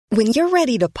When you're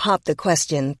ready to pop the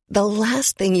question, the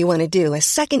last thing you want to do is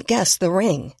second-guess the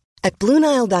ring. At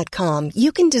BlueNile.com,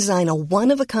 you can design a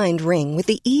one-of-a-kind ring with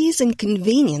the ease and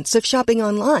convenience of shopping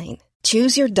online.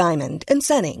 Choose your diamond and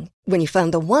setting. When you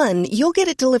find the one, you'll get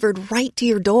it delivered right to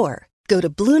your door. Go to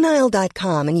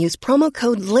BlueNile.com and use promo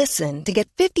code LISTEN to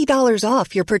get $50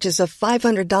 off your purchase of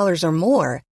 $500 or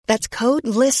more. That's code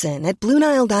LISTEN at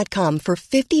BlueNile.com for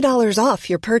 $50 off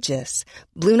your purchase.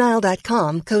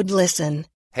 BlueNile.com, code LISTEN.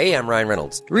 Hey, I'm Ryan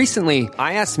Reynolds. Recently,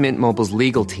 I asked Mint Mobile's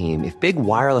legal team if big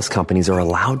wireless companies are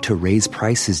allowed to raise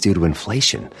prices due to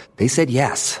inflation. They said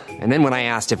yes. And then when I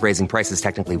asked if raising prices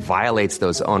technically violates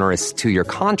those onerous two-year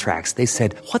contracts, they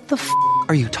said, "What the f***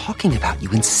 are you talking about,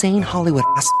 you insane Hollywood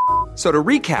ass?" So to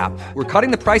recap, we're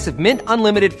cutting the price of Mint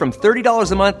Unlimited from $30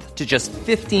 a month to just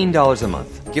 $15 a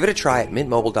month. Give it a try at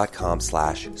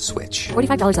mintmobile.com/switch.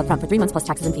 $45 up front for 3 months plus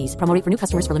taxes and fees. Promo rate for new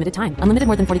customers for limited time. Unlimited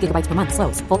more than 40 gigabytes per month.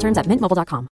 Slows full terms at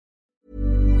mintmobile.com.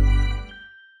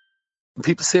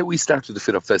 People say we started the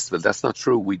Fit Up Festival. That's not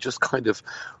true. We just kind of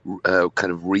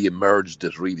re-emerged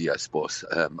it, really, I suppose,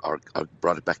 or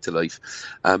brought it back to life.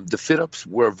 The Fit Ups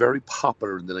were very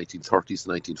popular in the 1930s,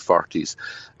 1940s,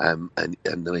 and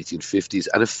the 1950s.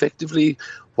 And effectively,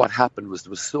 what happened was there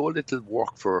was so little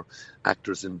work for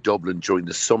actors in Dublin during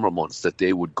the summer months that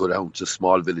they would go down to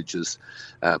small villages,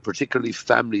 particularly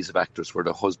families of actors where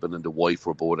the husband and the wife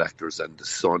were both actors and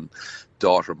the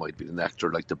daughter might be an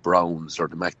actor, like the Browns or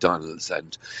the McDonalds,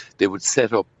 and they would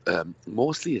set up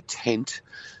mostly a tent,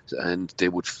 and they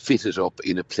would fit it up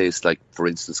in a place like, for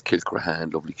instance,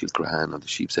 Kilcrahan, lovely Kilcrahan on the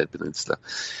Sheepshead Peninsula,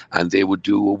 and they would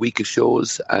do a week of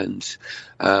shows, and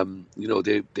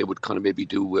they would kind of maybe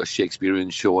do a Shakespearean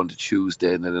show on the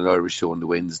Tuesday and then an Irish show on the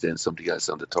Wednesday and something else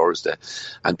on the Thursday,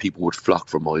 and people would flock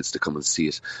for miles to come and see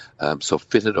it. So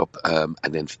fit it up and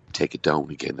then take it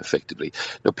down again, effectively.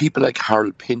 Now, people like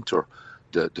Harold Pinter,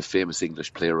 the famous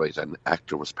English playwright and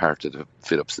actor, was part of the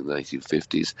Fit-Ups in the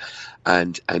 1950s,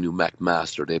 and Anu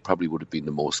McMaster, they probably would have been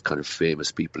the most kind of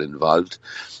famous people involved.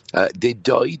 They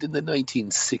died in the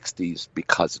 1960s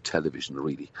because of television,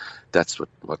 really. That's what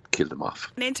killed them off.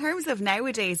 And in terms of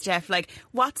nowadays, Jeff,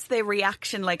 what's the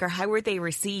reaction like, or how were they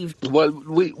received? Well,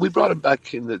 we brought them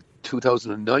back in the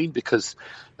 2009 because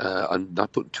I'm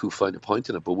not putting too fine a point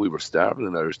in it, but we were starving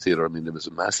in Irish theatre. I mean, there was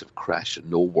a massive crash and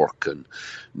no work and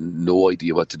no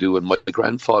idea what to do. And my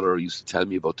grandfather used to tell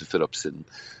me about the Fit-Ups, and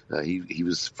he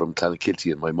was from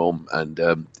Clonakilty, and my mum, and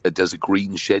there's a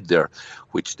green shed there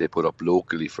which they put up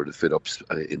locally for the Fit-Ups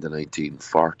in the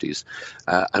 1940s,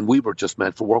 and we were just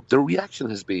meant for work. The reaction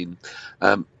has been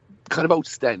kind of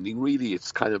outstanding, really.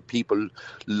 It's kind of, people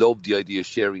love the idea of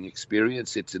sharing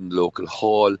experience. It's in the local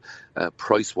hall.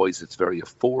 Price wise, it's very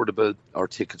affordable. Our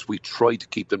tickets, we try to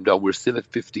keep them down. We're still at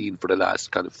 15 for the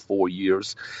last kind of 4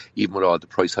 years, even with all the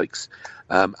price hikes.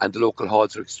 And the local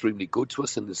halls are extremely good to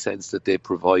us in the sense that they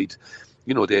provide,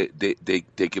 they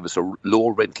give us a low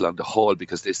rental on the hall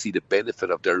because they see the benefit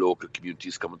of their local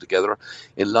communities coming together.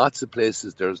 In lots of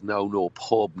places, there's now no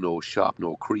pub, no shop,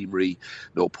 no creamery,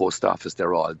 no post office.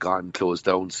 They're all gone, closed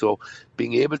down. So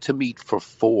being able to meet for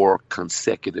 4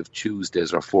 consecutive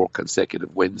Tuesdays or 4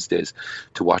 consecutive Wednesdays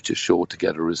to watch a show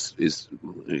together is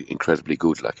incredibly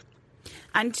good.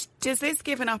 And does this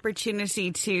give an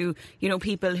opportunity to,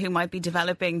 people who might be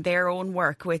developing their own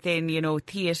work within,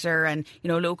 theatre and,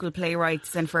 local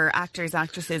playwrights, and for actors,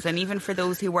 actresses, and even for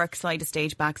those who work side of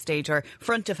stage, backstage, or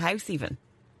front of house even?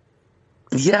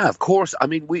 Yeah, of course. I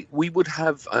mean, we would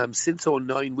have, since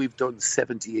 '09, we've done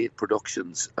 78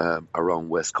 productions around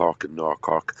West Cork and North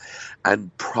Cork,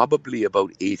 and probably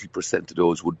about 80% of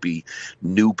those would be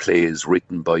new plays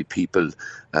written by people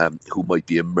who might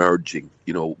be emerging,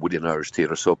 within Irish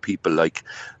theatre. So people like,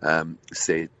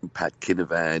 say, Pat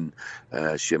Kinavan,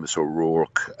 Seamus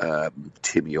O'Rourke,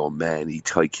 Timmy O'Mahony,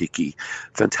 Ty Kiki,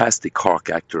 fantastic Cork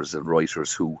actors and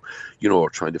writers who, are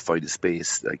trying to find a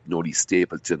space, like Noddy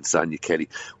Stapleton, Sonia Kelly.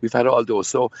 We've had all those.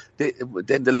 So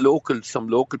then some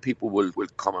local people will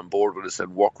come on board with us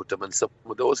and work with them, and some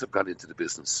of those have gone into the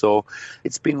business. So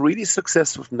it's been really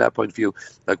successful from that point of view.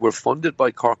 We're funded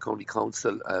by Cork County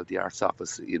Council. The Arts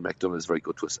Office in McDonagh is very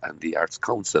good to us, and the Arts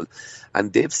Council,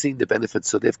 and they've seen the benefits,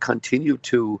 so they've continued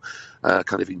to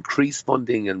kind of increase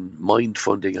funding and mind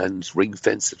funding and ring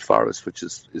fence it for us, which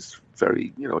is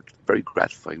very, very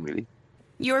gratifying, really.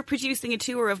 You're producing a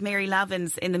tour of Mary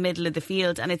Lavin's In the Middle of the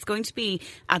Field, and it's going to be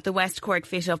at the West Cork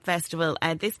Fit Up Festival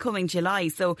this coming July.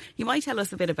 So you might tell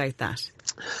us a bit about that.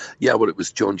 Yeah, well, it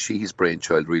was Joan Sheehy's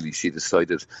brainchild, really. She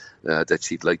decided that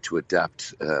she'd like to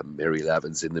adapt Mary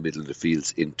Lavin's In the Middle of the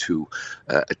Fields into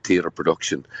a theatre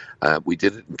production. We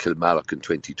did it in Kilmallock in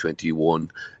 2021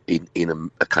 in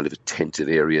a kind of a tented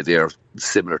area there,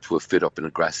 similar to a fit up in a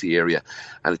grassy area,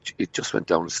 and it just went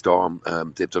down a storm.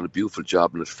 They've done a beautiful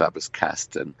job in it, fabulous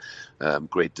cast and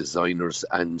great designers,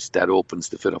 and that opens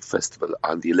the Fit Up Festival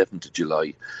on the 11th of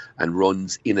July and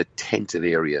runs in a tented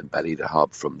area in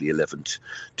Ballydehob from the 11th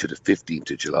to the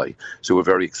 15th of July. So we're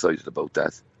very excited about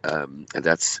that. And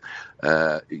that's,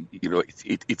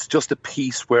 it's just a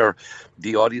piece where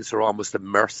the audience are almost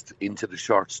immersed into the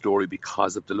short story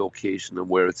because of the location and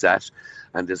where it's at.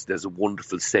 And there's a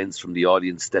wonderful sense from the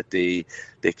audience that they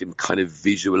can kind of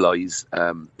visualise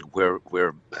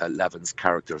where Lavin's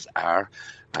characters are.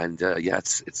 And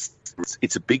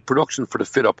it's a big production for the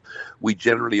Fit Up. We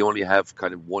generally only have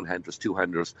kind of one-handers,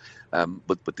 two-handers,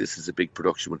 but this is a big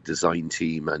production with a design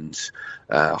team and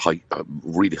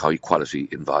really high quality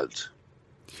involved.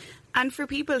 And for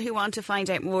people who want to find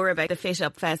out more about the Fit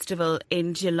Up Festival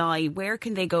in July, where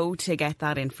can they go to get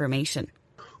that information?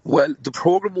 Well, the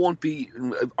programme won't be...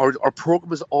 Our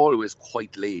programme is always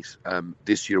quite late.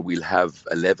 This year we'll have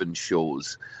 11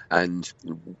 shows. And,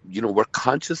 we're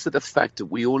conscious of the fact that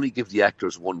we only give the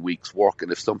actors 1 week's work.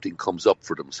 And if something comes up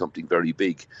for them, something very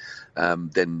big,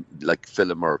 then like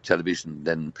film or television,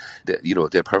 then,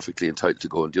 they're perfectly entitled to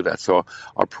go and do that. So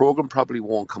our programme probably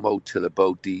won't come out till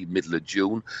about the middle of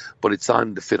June. But it's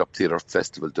on the Fit Up Theatre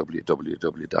Festival,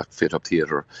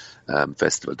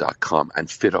 www.fituptheatrefestival.com.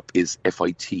 And Fit Up is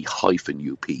FIT-UP.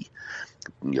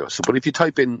 But if you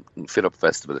type in Fit Up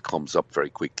Festival, it comes up very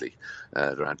quickly.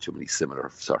 There aren't too many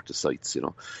similar sort of sites,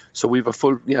 So we have a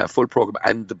full programme,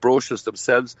 and the brochures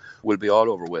themselves will be all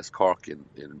over West Cork in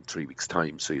 3 weeks'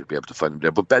 time, so you'll be able to find them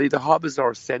there. But Ballydehob is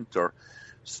our centre,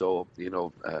 so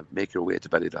make your way to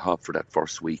Ballydehob for that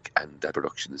first week, and that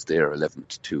production is there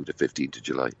 11th to the 15th of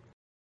July.